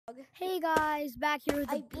Hey guys, back here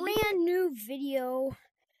with a brand new video,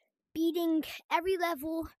 beating every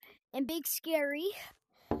level and Big Scary.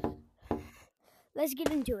 Let's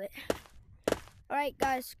get into it. Alright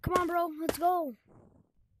guys, come on bro, let's go.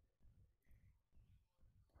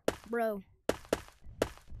 Bro.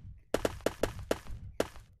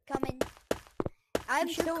 Coming. I'm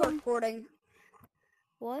still recording.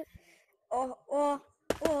 What? Oh.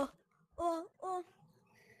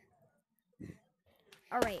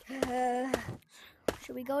 Alright.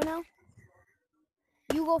 Should we go now?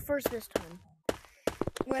 You go first this time.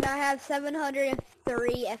 When I have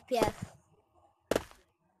 703 FPS.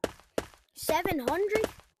 700?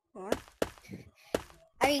 What?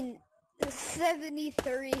 I mean,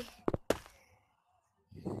 73.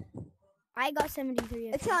 I got 73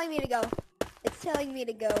 FPS. It's telling me to go. It's telling me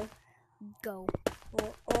to go. Go.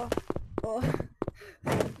 Oh.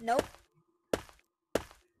 Nope.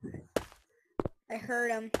 I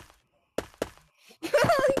heard him.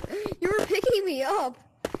 You were picking me up.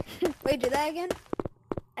 Wait, do that again?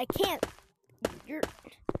 I can't.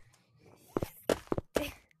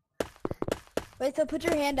 Wait, so put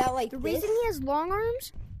your hand out like the this. The reason he has long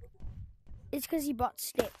arms is because he bought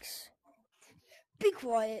sticks. Be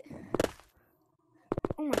quiet.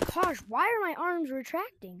 Oh my gosh, why are my arms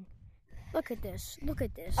retracting? Look at this. Look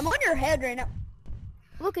at this. I'm on your head right now.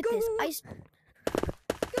 Look at this. Go, Pierce.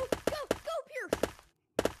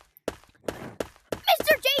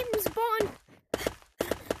 Mr. James Bond.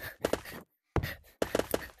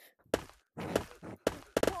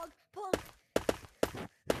 Pog.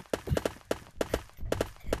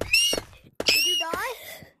 Did you die?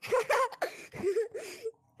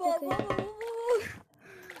 Okay.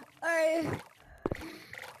 Alright.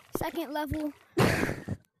 Second level.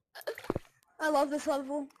 I love this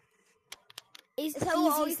level. It's the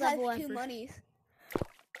how easiest level has two ever. monies.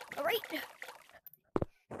 Alright.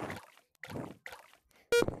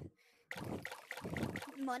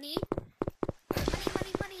 Money. Is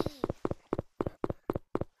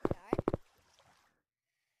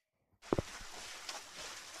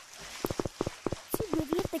he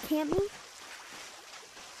really at the camp me?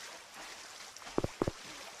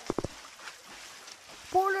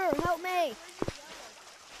 Porter, help me!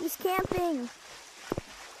 He's camping!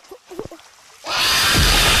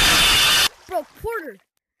 Bro, Porter,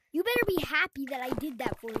 you better be happy that I did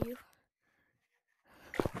that for you.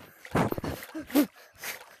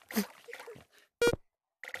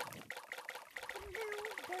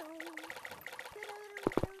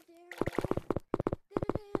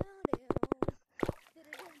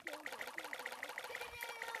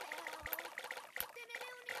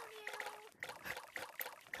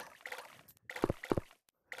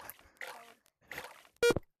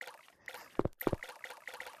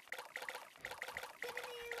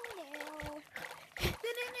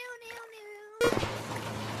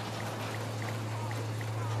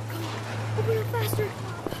 Open up faster.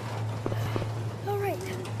 All right.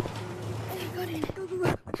 I got in.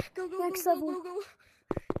 Go. Next level. Go.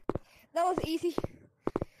 That was easy.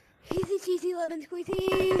 Easy cheesy lemon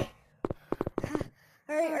squeezy.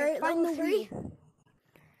 All right. Find Level the 3. wheel.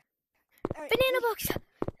 All right, Banana box.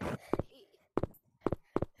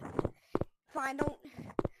 Fine, don't.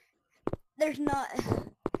 There's not.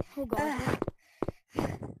 Oh god.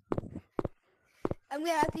 I'm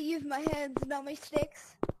gonna have to use my hands, not my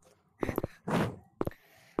sticks.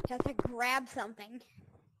 Have to grab something.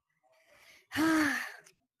 I'm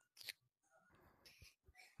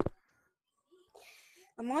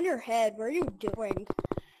on your head. What are you doing?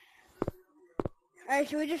 Alright,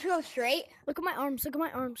 should we just go straight? Look at my arms. Look at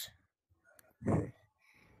my arms.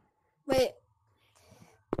 Wait.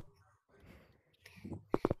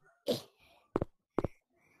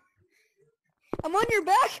 I'm on your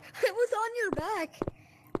back. I was on your back.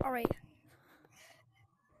 All right.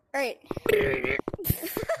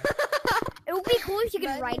 It would be cool if you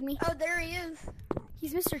could ride me. Oh, there he is.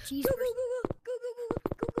 He's Mr. Cheeseburger. Go.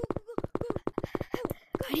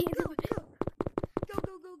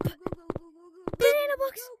 Banana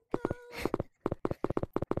box.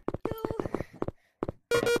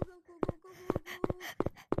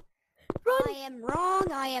 Run. I am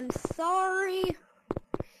wrong. I am sorry.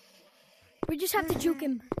 We just have to juke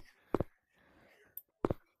him.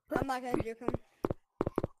 I'm not gonna juke him.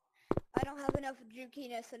 I don't have enough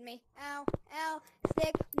jukiness in me. Ow.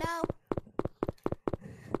 Stick. No.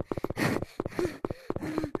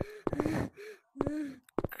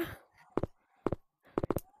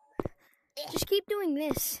 Just keep doing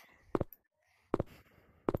this.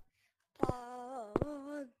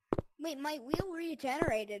 Wait, my wheel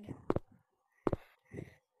regenerated.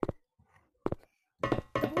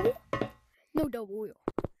 Double wheel? No double wheel.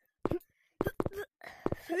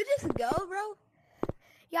 Should we just go, bro?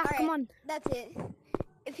 Yeah, All come right, on. That's it.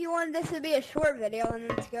 If you want this to be a short video, then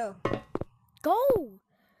let's go. Go.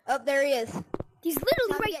 Oh, there he is. He's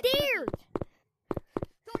literally Time to right get there.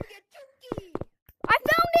 Time to get chunky. I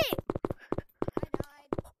found it. I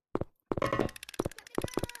died.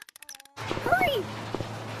 Hurry.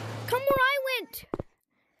 Come where I went.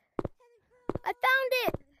 I found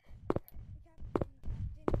it.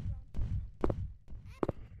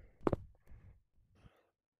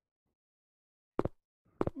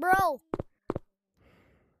 Bro.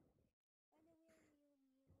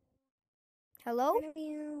 Hello?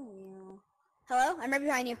 Hello? I'm right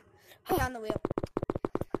behind you. I'm on the wheel.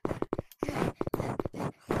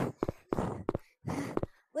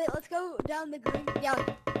 Wait, let's go down the green. Yeah,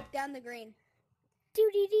 down the green.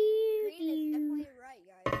 Green is definitely right,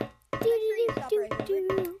 guys. Stop right here.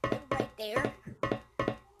 Move right there.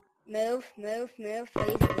 Move.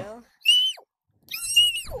 Please go.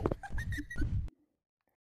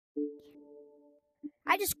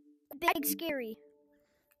 I just big scary.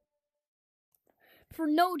 For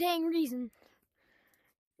no dang reason.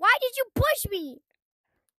 Why did you push me?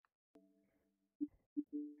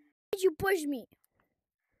 Why did you push me?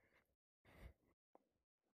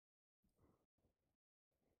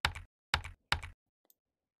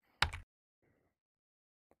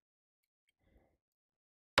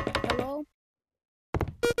 Hello?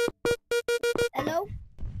 Hello?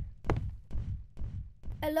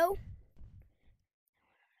 Hello?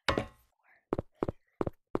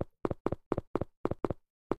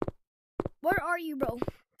 Where are you, bro?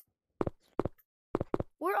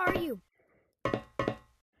 Where are you?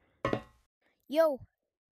 Yo.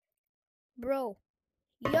 Bro.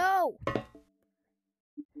 Yo.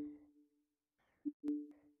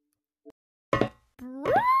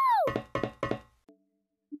 Bro.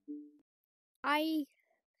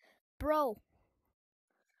 Bro.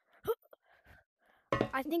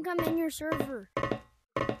 I think I'm in your server. You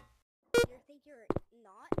think you're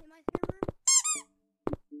not in my server?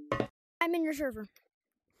 I'm in your server.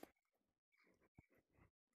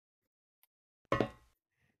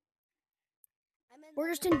 We're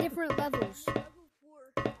just in different levels. Level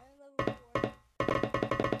 4. I'm in level 4.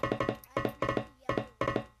 I'm in the yellow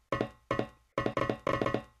one.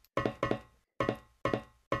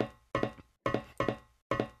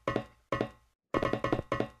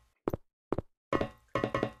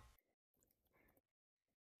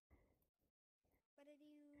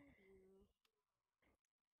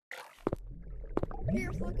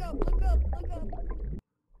 Pierce, look up.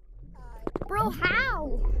 Bro,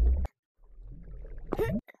 how?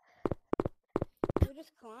 You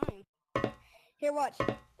just climb. Here, watch.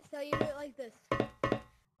 So you do it like this.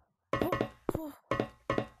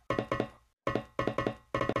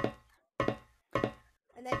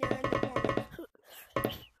 And then you're in the corner.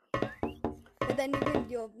 And then you can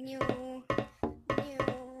do new. You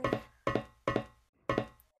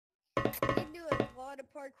can do a lot of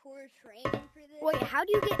parkour training for this. Wait, how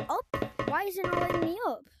do you get up? Why isn't it letting me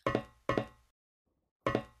up?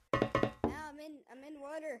 Now I'm in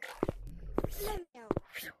water. Let me out.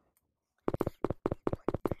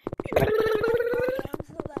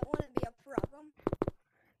 So that wouldn't be a problem.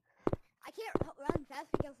 I can't run fast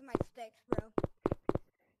because of my sticks, bro.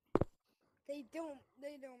 They don't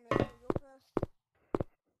make me go fast.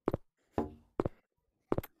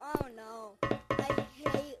 Oh no. I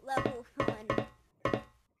hate level 1.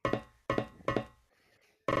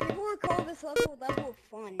 People would call this level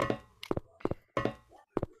fun.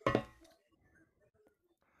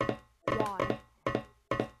 Why?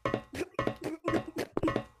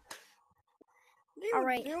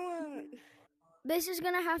 Alright. This is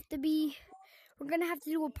gonna have to be... We're gonna have to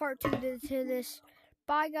do a part 2 to this.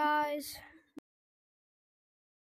 Bye, guys.